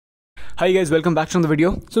High guys, welcome back to the video.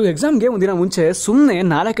 So ಎಕ್ಸಾಮ್ಗೆ ಒಂದಿನ ಮುಂಚೆ ಸುಮ್ಮನೆ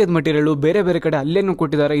 4-5 ಮಟೀರಿಯಲ್ ಬೇರೆ ಬೇರೆ ಕಡೆ ಅಲ್ಲೇನು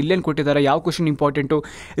ಕೊಟ್ಟಿದ್ದಾರೆ, ಇಲ್ಲೇನು ಕೊಟ್ಟಿದ್ದಾರೆ, ಯಾವ ಕ್ವಶನ್ ಇಂಪಾರ್ಟೆಂಟು,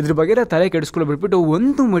 ಇದ್ರ ಬಗ್ಗೆ ತಲೆ ಕೆಡಿಸ್ಕೊಳ್ಳೋ ಬಿಟ್ಬಿಟ್ಟು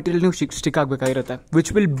ಒಂದು ಮಟೀರಿಯಲ್ ನೀವು stick ಆಗಬೇಕಾಗಿರುತ್ತೆ,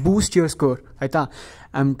 which will Boost your score. ಆಯಿತಾ,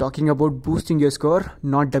 I am talking about boosting your score,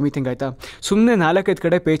 not dummy thing. ಆಯಿತಾ, ಸುಮ್ಮನೆ 4-5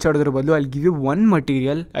 ಕಡೆ ಪೇಜ್ ಆಡೋದ್ರ ಬದಲು ಅಲ್ಲಿ ಗಿವ್ ಯು ಒನ್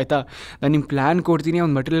ಮಟೀರಿಯಲ್. ಆಯಿತಾ, ನಾನು ನಿಮ್ಮ ಪ್ಲ್ಯಾನ್ ಕೊಡ್ತೀನಿ,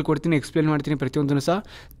 ಒಂದು ಮಟೀರಿಯಲ್ ಕೊಡ್ತೀನಿ, ಎಕ್ಸ್ಪ್ಲೇನ್ ಮಾಡ್ತೀನಿ ಪ್ರತಿಯೊಂದನ್ನು ಸಹ.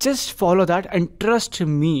 Just follow that and trust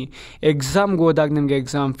me. ಎಕ್ಸಾಮ್ಗೆ ಹೋದಾಗ ನಿಮಗೆ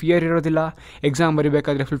ಎಕ್ಸಾಮ್ ಫಿಯರ್ ಇರೋದಿಲ್ಲ. Exam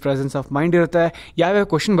ಬರೀಬೇಕಾದ್ರೆ full presence of mind ಇರುತ್ತೆ. ಯಾವ್ಯಾವ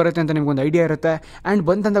ಕ್ವಶನ್ ಬರುತ್ತೆ ಅಂತ ನಿಮ್ಗೊಂದು ಐಡಿಯಾ ಇರುತ್ತೆ. ಆ್ಯಂಡ್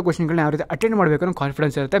ಬಂದಂಥ ಕ್ವಶನ್ಗಳನ್ನ ಯಾವ ರೀತಿ ಅಟೆಂಡ್ ಮಾಡಬೇಕು ಅನ್ನೋ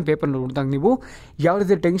ಕಾನ್ಫಿಡೆನ್ಸ್ ಇರುತ್ತೆ. ಪೇಪರ್ ನೋಡಿದಾಗ ನೀವು ಯಾವ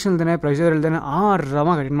ರೀತಿ ಟೆನ್ಷನ್ ಇಲ್ಲದೇ, ಪ್ರೆಷರ್ ಇಲ್ಲದೇ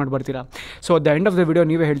ಆರಾಮಾಗಿ ಅಟೆಂಡ್ ಮಾಡಿ ಬರ್ತೀರಾ. So at the end of the video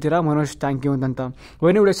ನೀವೇ ಹೇಳ್ತೀರಾ, ಮನೋಜ್ ಥ್ಯಾಂಕ್ ಯು ಅಂತ.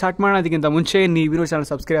 ಒಂದು ವಿಡಿಯೋ ಸ್ಟಾರ್ಟ್ ಮಾಡೋದಕ್ಕಿಂತ ಮುಂಚೆ ನೀವು ಚಾನಲ್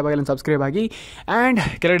ಸಬ್ಸ್ಕ್ರೈಬ್ ಆಗಿ ಆ್ಯಂಡ್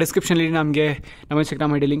ಕೆಳಗೆ ಡಿಸ್ಕ್ರಿಪ್ಷನಲ್ಲಿ ನಮಗೆ ನಮ್ಮ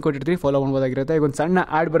ಇನ್ಸ್ಟಾಗ್ರಾಮ್ ಐಡಿ ಲಿಂಕ್ ಕೊಟ್ಟಿರ್ತೀವಿ, ಫಾಲೋ ಮಾಡ್ಬೋದಾಗಿರುತ್ತೆ. ಈಗ ಒಂದು ಸಣ್ಣ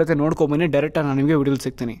ಆ್ಯಡ್ ಬರುತ್ತೆ, ನೋಡ್ಕೊಂಬನ್ನಿ. ಡೈರೆಕ್ಟಾಗಿ ನಾನು ನಿಮಗೆ ವಿಡಿಯೋಲಿ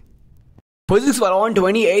ಸಿಗ್ತೀನಿ. ಫಿಸಿಕ್ಸ್ ಆನ್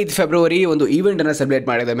 28 ಫೆಬ್ರವರಿ ಒಂದು ಈವೆಂಟನ್ನು ಸೆಲೆಬ್ರೇಟ್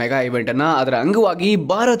ಮಾಡಿದೆ, ಮೆಗಾ ಈವೆಂಟನ್ನು. ಅದರ ಅಂಗವಾಗಿ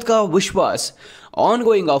ಭಾರತ್ ಕಾ ವಿಶ್ವಾಸ್ ಆನ್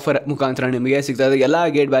ಗೋಯಿಂಗ್ ಆಫರ್ ಮುಖಾಂತರ ನಿಮಗೆ ಸಿಗ್ತಾ ಇದೆ ಎಲ್ಲ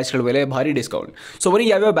ಗೇಟ್ ಬ್ಯಾಚ್ಗಳ ಮೇಲೆ ಭಾರಿ ಡಿಸ್ಕೌಂಟ್. ಸೊ ಬರೀ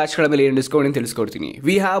ಯಾವ್ಯಾವ ಬ್ಯಾಚ್ಗಳ ಮೇಲೆ ಏನು ಡಿಸ್ಕೌಂಟ್ ಅಂತ ತಿಳಿಸ್ಕೊಡ್ತೀನಿ.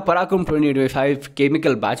 We have Parakram 2025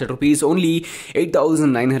 chemical batch at rupees only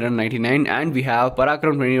 8,999 and we have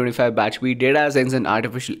Parakram 2025 batch B data science and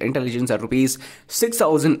artificial intelligence at rupees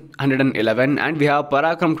 6,111 and we have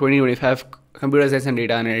Parakram 2025 computer science and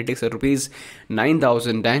data analytics at rupees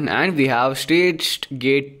 9,010 and we have Shreshth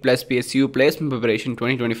gate plus PSU placement preparation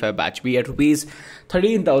 2025 batch B at rupees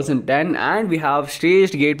 13,010 and we have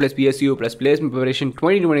Shreshth gate plus PSU plus placement preparation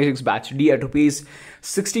 2026 batch D at rupees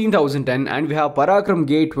 16,010 and we have Parakram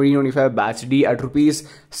gate 2025 batch D at rupees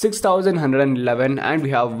 6,111 and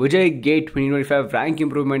we have Vijay gate 2025 rank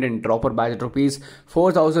improvement and dropper batch at rupees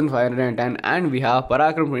 4,510 and we have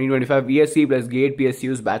Parakram 2025 ESC plus gate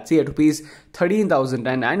PSUs batch C at rupees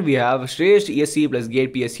 13,010 and we have Shreshth ESC plus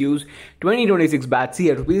gate PSUs 2026 batch C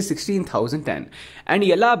at rupees 16,010 and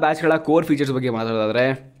ಎಲ್ಲ ಬ್ಯಾಚ್ಗಳ core features ಬಗ್ಗೆ ಮಾತಾಡೋದಾದ್ರೆ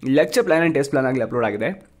lecture plan and test plan ಆಗಲಿ upload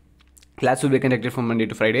ಆಗಿದೆ. Class will be conducted from Monday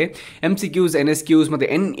to Friday. MCQs, NSQs, ಮತ್ತು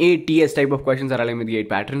NATS type of questions are aligned with the 8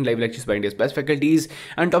 pattern. Live lectures by India's best faculties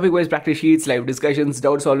and topic-wise practice sheets, live discussions,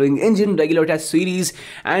 doubt-solving engine, regular test series,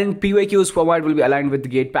 and PYQs format will be aligned with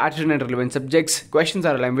the GATE pattern and relevant subjects. Questions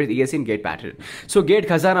are aligned with ESC and GATE pattern. So GATE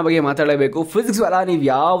ಖಜಾನ ಬಗ್ಗೆ ಮಾತಾಡಬೇಕು. Physics ವಾಲ ನೀವು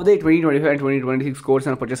ಯಾವುದೇ 2025 and 2026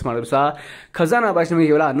 ಕೋರ್ಸನ್ನು purchase ಮಾಡಿದ್ರು ಸಹ ಖಜಾನ ಭಾಷೆ ನಿಮಗೆ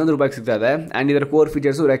ಕೇವಲ 11 ರೂಪಾಯಿಗೆ ಸಿಗ್ತಾ ಇದೆ. ಆ್ಯಂಡ್ ಇದರ core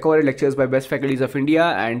features recorded lectures by best faculties of India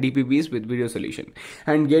and DPPs with video solution.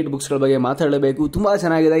 And GATE ಬುಕ್ಸ್ಗಳ ಬಗ್ಗೆ ಮಾತಾಡಬೇಕು, ತುಂಬಾ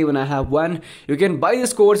ಚೆನ್ನಾಗಿದೆ. Even I have one. You can buy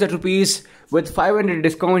this course at rupees with 500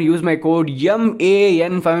 discount. Use my code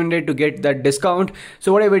MAN500 to get that discount. So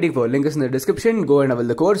what are you waiting for? Link is in the description. Go and avail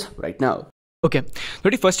the course right now. Okay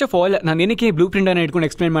ನೋಡಿ, first of all ನಾನು ಏನಕ್ಕೆ blue ಪ್ರಿಂಟನ್ನು ಇಟ್ಕೊಂಡು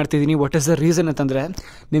explain ಮಾಡ್ತಿದ್ದೀನಿ, what is the reason ಅಂತಂದರೆ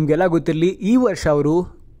ನಿಮಗೆಲ್ಲ ಗೊತ್ತಿರಲಿ, ಈ ವರ್ಷ ಅವರು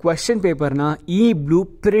ಕ್ವಶನ್ ಪೇಪರ್ನ ಈ ಬ್ಲೂ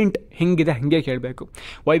ಪ್ರಿಂಟ್ ಹೆಂಗಿದೆ ಹಾಗೆ ಕೇಳಬೇಕು.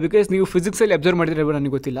 ವೈ? ಬಿಕಾಸ್ ನೀವು ಫಿಸಿಕ್ಸಲ್ಲಿ ಅಬ್ಸರ್ವ್ ಮಾಡಿದ್ರೆ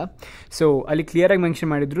ನನಗೆ ಗೊತ್ತಿಲ್ಲ. ಸೊ ಅಲ್ಲಿ ಕ್ಲಿಯರಾಗಿ ಮೆನ್ಷನ್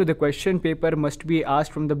ಮಾಡಿದ್ರು, the question paper must be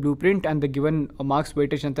asked from the blue print and the given marks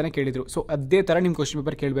weightage ಅಂತಲೇ ಕೇಳಿದರು. ಸೊ ಅದೇ ಥರ ನಿಮ್ಮ ಕ್ವಶನ್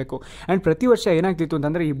ಪೇಪರ್ ಕೇಳಬೇಕು. ಆ್ಯಂಡ್ ಪ್ರತಿ ವರ್ಷ ಏನಾಗ್ತಿತ್ತು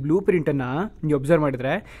ಅಂತಂದರೆ ಈ ಬ್ಲೂ ಪ್ರಿಂಟನ್ನು ನೀವು ಅಬ್ಸರ್ವ್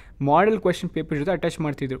ಮಾಡಿದ್ರೆ ಮಾಡೆಲ್ ಕ್ವಶನ್ ಪೇಪರ್ ಜೊತೆ ಅಟ್ಯಾಚ್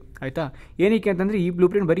ಮಾಡ್ತಿದ್ರು. ಆಯಿತಾ, ಏನಕ್ಕೆ ಅಂತಂದರೆ ಈ ಬ್ಲೂ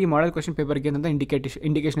ಪ್ರಿಂಟ್ ಬರೀ ಮಾಡೆಲ್ ಕ್ವಶನ್ ಪೇಪರ್ಗೆ ಅಂತ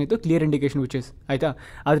ಇಂಡಿಕೇಶನ್ ಇತ್ತು, ಕ್ಲಿಯರ್ ಇಂಡಿಕೇಶನ್ ವಿಚ್ ಇಸ್. ಆಯಿತಾ,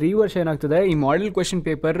 ಆದರೆ ಈ ವರ್ಷ ಏನಾಗ್ತದೆ, ಈ ಮಾಡೆಲ್ ಕ್ವಶನ್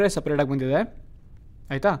ಪೇಪರ್ ಸಪ್ರೇಟಾಗಿ ಬಂದಿದೆ.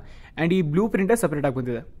 ಆಯಿತಾ, ಆ್ಯಂಡ್ ಈ ಬ್ಲೂ ಪ್ರಿಂಟೇ ಸಪ್ರೇಟಾಗಿ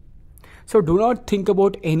ಬಂದಿದೆ. So do not think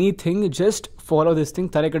about anything, just follow this thing.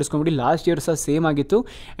 ತಲೆ ಕೆಡಿಸ್ಕೊಂಬಿಡಿ. ಲಾಸ್ಟ್ ಇಯರ್ ಸಹ ಸೇಮ್ ಆಗಿತ್ತು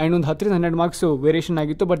ಆ್ಯಂಡ್ ಒಂದು 10-12 ಮಾರ್ಕ್ಸು ವೇರಿಯೇಷನ್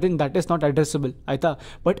ಆಗಿತ್ತು. But then that is not ಅಡ್ರೆಸಬಲ್. ಆಯಿತಾ,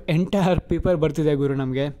 ಬಟ್ ಎಂಟೈರ್ ಪೇಪರ್ ಬರ್ತಿದೆ ಗುರು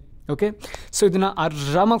ನಮಗೆ. ಓಕೆ, ಸೊ ಇದನ್ನು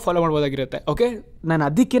ಆರಾಮಾಗಿ ಫಾಲೋ ಮಾಡ್ಬೋದಾಗಿರುತ್ತೆ. ಓಕೆ, ನಾನು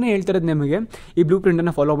ಅದಕ್ಕೇ ಹೇಳ್ತಾ ಇರೋದು ನಿಮಗೆ, ಈ ಬ್ಲೂ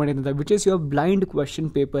ಪ್ರಿಂಟನ್ನು ಫಾಲೋ ಮಾಡಿ ಅಂತ. Which is your blind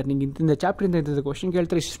question paper. ನಿಂಗೆ ಇಂತಿಂದ ಚಾಪ್ಟರಿಂದ ಇಂಥ ಕ್ವಶನ್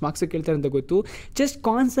ಕೇಳ್ತಾರೆ, ಇಷ್ಟು ಮಾರ್ಕ್ಸ್ ಕೇಳ್ತಾರೆ ಅಂತ ಗೊತ್ತು. Just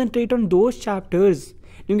concentrate on those chapters.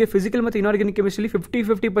 ನಿಮಗೆ ಫಿಸಿಕಲ್ ಮತ್ತು ಇನಾರ್ಗ್ಯಾನಿಕ್ ಕೆಮಿಸ್ಟ್ರಿ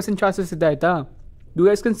 50% ಚಾನ್ಸಸ್ ಇದೆ. ಆಯಿತಾ, you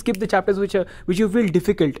guys can skip the chapters which you feel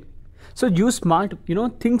difficult. So use smart,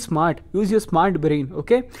 think smart, use your smart brain.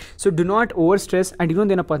 Okay, so do not over stress. And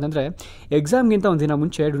ಇನ್ನೊಂದೇನಪ್ಪ ಅಂತಂದರೆ, ಎಕ್ಸಾಮ್ಗಿಂತ ಒಂದು ದಿನ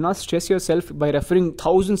ಮುಂಚೆ do not stress your self by referring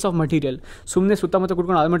thousands of material. ಸುಮ್ಮನೆ ಸುತ್ತಮುತ್ತ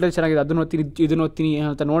ಕುತ್ಕೊಂಡು ಅದು material ಚೆನ್ನಾಗಿದೆ, ಅದನ್ನು ಓದ್ತೀನಿ, ಇದನ್ನು ಓದ್ತೀನಿ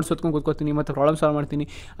ಅಂತ ನೋಟ್ಸ್ ಓದ್ಕೊಂಡು ಕೂತ್ಕೋತೀನಿ ಮತ್ತು ಪ್ರಾಬ್ಲಮ್ ಸಾಲ್ವ್ ಮಾಡ್ತೀನಿ.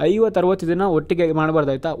 50-60 ಇದನ್ನು ಒಟ್ಟಿಗೆ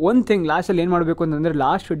ಮಾಡಬಾರ್ದು. ಆಯಿತಾ, ಒಂದು ಥಿಂಗ್ ಲಾಸ್ಟಲ್ಲಿ ಏನು ಮಾಡಬೇಕು ಅಂತಂದರೆ,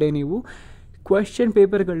 ಲಾಸ್ಟ್ ಡೇ ನೀವು ಕ್ವೆಶ್ಚನ್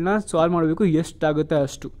ಪೇಪರ್ಗಳನ್ನ ಸಾಲ್ವ್ ಮಾಡಬೇಕು. ಎಷ್ಟಾಗುತ್ತೆ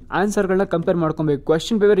ಅಷ್ಟು ಆನ್ಸರ್ಗಳನ್ನ ಕಂಪೇರ್ ಮಾಡ್ಕೊಬೇಕು.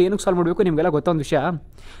 ಕ್ವೆಶ್ಚನ್ ಪೇಪರ್ ಏನಕ್ಕೆ ಸಾಲ್ವ್ ಮಾಡಬೇಕು ನಿಮಗೆಲ್ಲ ಗೊತ್ತೊಂದು ವಿಷಯ.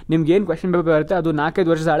 ನಿಮ್ಗೆ ಏನು ಕ್ವೆಶ್ಚನ್ ಪೇಪರ್ ಇರುತ್ತೆ ಅದು 4-5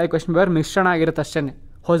 ವರ್ಷದ ಹಳೆ ಕ್ವೆಶ್ಚನ್ ಪೇಪರ್ ಮಿಶ್ರಣ ಆಗಿರುತ್ತೆ ಅಷ್ಟೇ,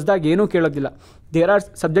 ಹೊಸದಾಗಿ ಏನೂ ಕೇಳೋದಿಲ್ಲ. There are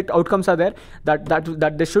subject outcomes are there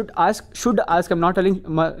that they should ask. I'm not telling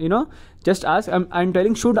just ask, I'm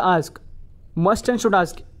telling should ask, must and should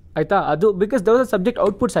ask. ಆಯಿತಾ, ಅದು because those are subject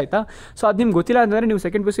outputs. ಆಯಿತಾ, ಸೊ ಅದು ನಿಮ್ಗೆ ಗೊತ್ತಿಲ್ಲ ಅಂತಂದರೆ ನೀವು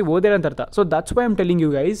ಸೆಕೆಂಡ್ PUC ಓದಿಲ್ಲ ಅಂತ ಅರ್ಥ. So that's why I'm telling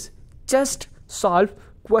you guys, just solve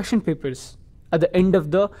question papers. at the end of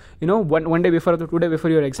the one day before or 2 days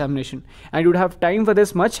before your examination, and you would have time for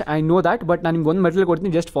this much. I know that, but ನಾನು ನಿಮ್ಗೆ ಒಂದು material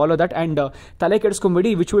ಕೊಡ್ತೀನಿ, just follow that and ತಲೆ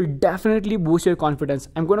ಕೆಡಿಸ್ಕೊಂಬೇಡಿ, which will definitely boost your confidence.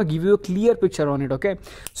 I'm going to give you a clear picture on it. Okay,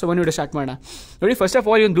 so ಬನ್ನಿ video start ಮಾಡೋಣ. ನೋಡಿ, first of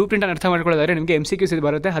all ಒಂದು blue print ಅರ್ಥ ಮಾಡ್ಕೊಳ್ಳೋದಾದ್ರೆ ನಿಮಗೆ MCQs ಇದು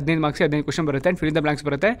ಬರುತ್ತೆ, 15 ಮಾರ್ಕ್ಸ್ 15 ಕ್ವಶನ್ ಬರುತ್ತೆ, and fill in the blanks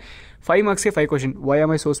ಬರುತ್ತೆ. 5 marks 5 question. Why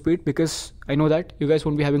am I so speed? Because I know that you guys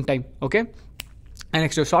won't be having time. Okay, and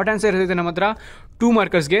next short answer ಇರುತ್ತೆ ನಮ್ಮ ಹತ್ರ 2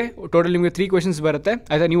 ಮಾರ್ಕರ್ಸ್ಗೆ. Total ನಿಮಗೆ 3 questions ಬರುತ್ತೆ.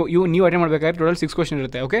 ಆಯ್ತಾ, ನೀವು attend ಮಾಡಬೇಕಾದ್ರೆ ಟೋಟಲ್ 6 ಕ್ವಶನ್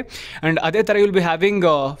ಇರುತ್ತೆ. ಓಕೆ, ಆ್ಯಂಡ್ ಅದೇ ಥರ will be having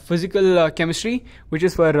physical chemistry which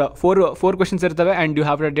is for 4 questions ಇರ್ತವೆ, and you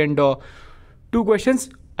have to attend 2 questions.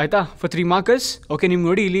 ಆಯಿತಾ, ಫಾರ್ 3 ಮಾರ್ಕರ್ಸ್. ಓಕೆ, ನಿಮ್ಗೆ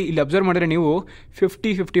ನೋಡಿ ಇಲ್ಲಿ ಅಬ್ಸರ್ವ್ ಮಾಡಿದ್ರೆ ನೀವು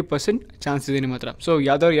 50% ಚಾನ್ಸ್ ಇದೆ ನಿಮ್ಮ ಹತ್ರ. ಸೊ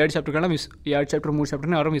ಯಾವ್ದಾದ್ರು 2 ಚಾಪ್ಟರ್ಗಳನ್ನ 2 ಚಾಪ್ಟರ್ 3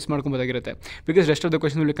 ಚಾಪ್ಟರ್ನ ಅವರು miss ಮಾಡ್ಕೊಬೋದಾಗಿರುತ್ತೆ, because rest of the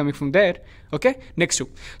question will coming from there. Okay, next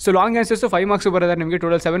so long answers 5 marks ಬರೋದಾದ್ರೆ ನಿಮಗೆ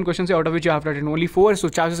total 7 questions, out of which you have to attend only 4, so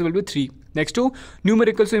chances will be 3. Next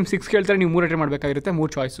numericals ನಿಮ್ಗೆ 6 ಕೇಳ್ತಾರೆ, ನೀವು 3 attend ಮಾಡಬೇಕಾಗಿರುತ್ತೆ,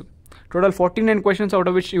 3 choice. Total 49 questions, out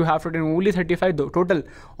of which you have to attend only 35. Total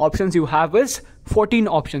options you have is 14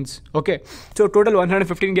 options. Okay, so total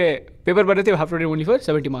 115ಗೆ paper ಬರುತ್ತೆ, you have to attend only for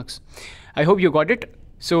 70 marks. I hope you got it.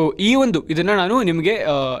 So ಇದನ್ನು ನಾನು ನಿಮಗೆ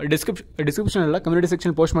description ಅಲ್ಲ community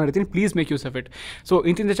section post ಮಾಡಿರ್ತೀನಿ, please make use of it. So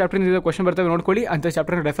ಇಂತಿಂಥ ಚಾಪ್ಟರ್ನಿಂದ question ಬರ್ತವೆ ನೋಡ್ಕೊಳ್ಳಿ, ಅಂಥ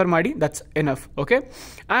ಚಾಪ್ಟರ್ನ ರೆಫರ್ ಮಾಡಿ, ದಟ್ಸ್ ಎನಫ್. ಓಕೆ,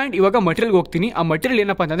 ಆ್ಯಂಡ್ ಇವಾಗ ಮಟೀರಿಯಲ್ಗೆ ಹೋಗ್ತೀನಿ. ಆ ಮಟೀರಿಯಲ್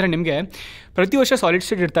ಏನಪ್ಪ ಅಂತಂದರೆ ನಿಮಗೆ ಪ್ರತಿ ವರ್ಷ ಸಾಲಿಡ್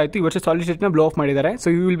ಸ್ಟೇಟ್ ಇರ್ತಾ ಇತ್ತು, ಈ ವರ್ಷ ಸಾಲಿಡ್ ಸ್ಟೇಟ್ನ ಬ್ಲೋ ಆಫ್ ಮಾಡಿದ್ದಾರೆ. So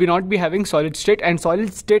you will be not be having solid state, and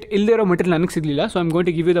solid state ಇಲ್ಲದೇ ಇರೋ ಮಟೀರಿಯಲ್ ನನಗೆ ಸಿಗಲಿಲ್ಲ. So I am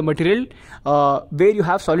going to give you the material where you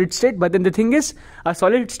have solid state, but then the thing is ಆ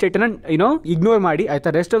solid ಸ್ಟೇಟನ್ನು ignore ಮಾಡಿ.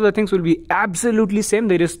 ಆಯಿತಾ, rest of the things will be absolutely same,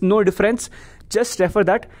 there is no difference. Just refer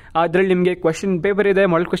that. ಅದರಲ್ಲಿ ನಿಮಗೆ question paper ಇದೆ,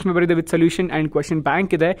 model question paper ಇದೆ with solution, and question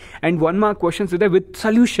bank ಇದೆ, and 1 mark questions ಇದೆ with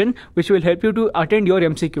solution, which will help you to attend your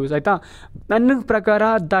MCQs. ಆಯಿತಾ, ನನ್ನ ಪ್ರಕಾರ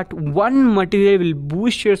that 1 material will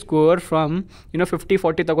Boost your score from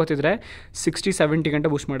 50-40 ತಗೋತಿದ್ರೆ 60-70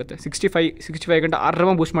 ಗಂಟೆ ಬೂಸ್ಟ್ ಮಾಡುತ್ತೆ, 65 ಗಂಟೆ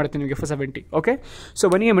ಆರಾಮಾಗಿ ಬೂಸ್ಟ್ ಮಾಡುತ್ತೆ ನಿಮಗೆ ಫಾರ್ 70. ಓಕೆ,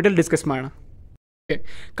 ಸೊ ಬನ್ನಿ ಮಟೀರಿಯಲ್ ಡಿಸ್ಕಸ್ ಮಾಡೋಣ.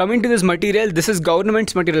 Coming to this material, this is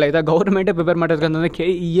governments material. ಆಯಿತಾ, ಗೌರ್ಮೆಂಟೇ ಪ್ರಿಪೇರ್ ಮಾಡಿರ್ತಕ್ಕಂಥ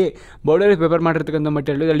KEA ಬೋರ್ಡಲ್ಲಿ ಪ್ರಿಪೇರ್ ಮಾಡಿರ್ತಕ್ಕಂಥ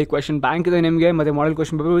ಮಟೀರಿಯಲ್. ಇದರಲ್ಲಿ ಕ್ವಶನ್ ಬ್ಯಾಂಕ್ ಇದೆ ನಿಮಗೆ, ಮತ್ತು model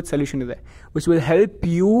question paper with solution ಇದೆ, which will help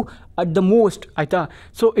you at the most. ಆಯಿತಾ,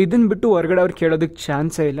 ಸೊ ಇದನ್ನು ಬಿಟ್ಟು ಹೊರಗಡೆ ಅವ್ರು ಕೇಳೋದಕ್ಕೆ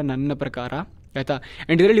ಚಾನ್ಸೇ ಇಲ್ಲ ನನ್ನ ಪ್ರಕಾರ. ಆಯಿತಾ,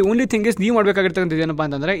 ಆ್ಯಂಡ್ ಇದರಲ್ಲಿ ಓನ್ಲಿ ಥಿಂಗ್ ಇಸ್ ನೀವು ಮಾಡಬೇಕಾಗಿರ್ತಕ್ಕಂಥದ್ದು ಏನಪ್ಪ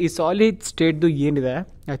ಅಂತಂದರೆ ಈ ಸಾಲಿಡ್ ಸ್ಟೇಟ್ದು ಏನಿದೆ,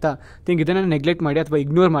 ಆಯಿತಾ, ಥಿಂಗ್ ಇದನ್ನು ನೆಗ್ಲೆಕ್ಟ್ ಮಾಡಿ ಅಥವಾ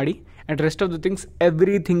ಇಗ್ನೋರ್ ಮಾಡಿ, and rest of the things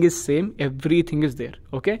everything is same, everything is there.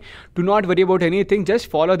 Okay, do not worry about anything, just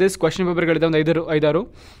follow this. Question ಪೇಪರ್ಗಳಿದೆ ಒಂದು 5-6,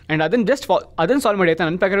 ಆ್ಯಂಡ್ ಅದನ್ನು ಸಾಲ್ವ್ ಮಾಡಿ. ಆಯಿತಾ,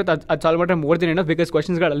 ನನ್ನ ಪ್ರಕಾರ ಅದು ಸಾಲ್ವ್ ಮಾಡಿದ್ರೆ ಮೋರ್ ದೆನ್ ಎನಫ್, ಬಿಕಾಸ್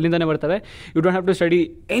ಕ್ವಶನ್ಸ್ಗಳು ಅಲ್ಲಿಂದನೇ ಬರ್ತವೆ. You don't have to study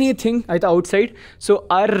anything, ಆಯಿತಾ, ಔಟ್ಸೈಡ್. ಸೊ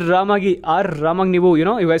ಆರಾಮಾಗಿ ನೀವು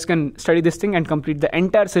you guys can study this thing and complete the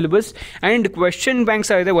entire syllabus. And question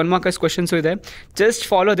banks ಇದೆ, 1 ಮಾರ್ಕರ್ಸ್ ಕ್ವಶನ್ಸು ಇದೆ, ಜಸ್ಟ್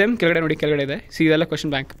ಫಾಲೋ ದೆಮ್. ಕೆಳಗಡೆ ನೋಡಿ, ಕೆಳಗಡೆ ಇದೆ, ಸಿ ಇದೆಲ್ಲ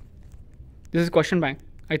question bank. This is question bank.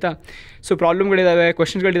 ಆಯಿತಾ, ಸೊ ಪ್ರಾಬ್ಲಮ್ಗಳಿದ್ದಾವೆ,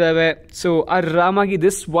 ಕ್ವಶನ್ಸ್ಗಳಿದ್ದಾವೆ. ಸೊ ಆರಾಮಾಗಿ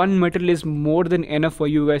this 1 material is more than enough for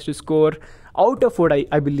you guys to score out of 4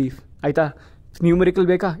 I believe. ಆಯಿತಾ, ನ್ಯೂಮರಿಕಲ್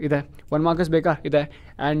ಬೇಕಾ ಇದೆ, 1 ಮಾರ್ಕರ್ಸ್ ಬೇಕಾ ಇದೆ,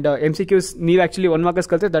 ಆ್ಯಂಡ್ MCQs ನೀವು ಆ್ಯಕ್ಚುಲಿ 1 ಮಾರ್ಕರ್ಸ್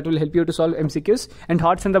ಕಲಿತೆ, that will help you to solve MCQs. And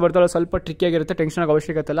arts ಅಂತ ಬರ್ತಾರೋ ಸ್ವಲ್ಪ ಟ್ರಿಕ್ಕಿಯಾಗಿರುತ್ತೆ, ಟೆನ್ಷನ್ ಆಗೋ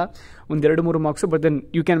ಅವಶ್ಯಕತೆ ಇಲ್ಲ, 1-2-3 marks, but then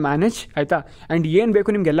you can manage. ಆಯಿತಾ, ಆ್ಯಂಡ್ ಏನು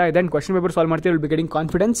ಬೇಕು ನಿಮಗೆಲ್ಲ ಇದೆ, ಆ್ಯಂಡ್ ಕ್ವಶನ್ ಪೇಪರ್ ಸಾಲ್ವ್ ಮಾಡ್ತೀವಿ, ವಿಲ್ ಬಿ ಗೆಟಿಂಗ್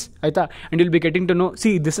ಕಾನ್ಫಿಡೆನ್ಸ್. ಆಯಿತಾ, and will be getting to know,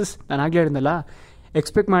 see this is ನಾನು ಆಗಲೇ ಹೇಳಿದ್ನಲ್ಲ,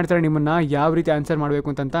 ಎಕ್ಸ್ಪೆಕ್ಟ್ ಮಾಡ್ತಾರೆ ನಿಮ್ಮನ್ನು ಯಾವ ರೀತಿ ಆನ್ಸರ್ ಮಾಡಬೇಕು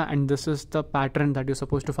ಅಂತ, and this is the pattern that you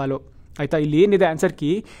suppose to follow. ಆಯಿತಾ, ಇಲ್ಲಿ ಏನಿದೆ ಆನ್ಸರ್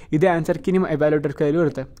ಕೀ, ಇದೇ ಆನ್ಸರ್ ಕೀ ನಿಮ್ಮ ಎವ್ಯಾಲ್ಯೂಟರ್ ಕೈಯಲ್ಲೂ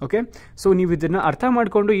ಇರುತ್ತೆ. ಓಕೆ, ಸೊ ನೀವು ಇದನ್ನು ಅರ್ಥ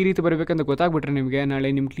ಮಾಡಿಕೊಂಡು ಈ ರೀತಿ ಬರಬೇಕಂತ ಗೊತ್ತಾಗ್ಬಿಟ್ರೆ ನಿಮಗೆ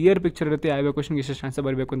ನಾಳೆ ನಿಮ್ಮ ಕ್ಲಿಯರ್ ಪಿಕ್ಚರ್ ಇರುತ್ತೆ, ಯಾವ ಕ್ವಶನ್ಗೆ ಎಷ್ಟು ಆನ್ಸರ್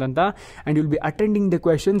ಬರಬೇಕು ಅಂತ, and will be attending the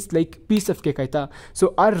questions like piece of cake. ಆಯಿತಾ, ಸೊ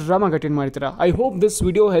ಆರಾಮಾಗಿ ಅಟೆಂಡ್ ಮಾಡ್ತೀರಾ. I hope this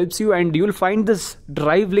video helps you, and you will find this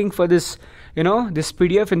drive link for this this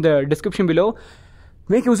PDF in the description below.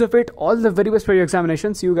 Make use of it. All the very best for your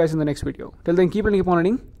examinations. See you guys in the next video. Till then, keep on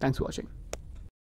learning. Thanks for watching.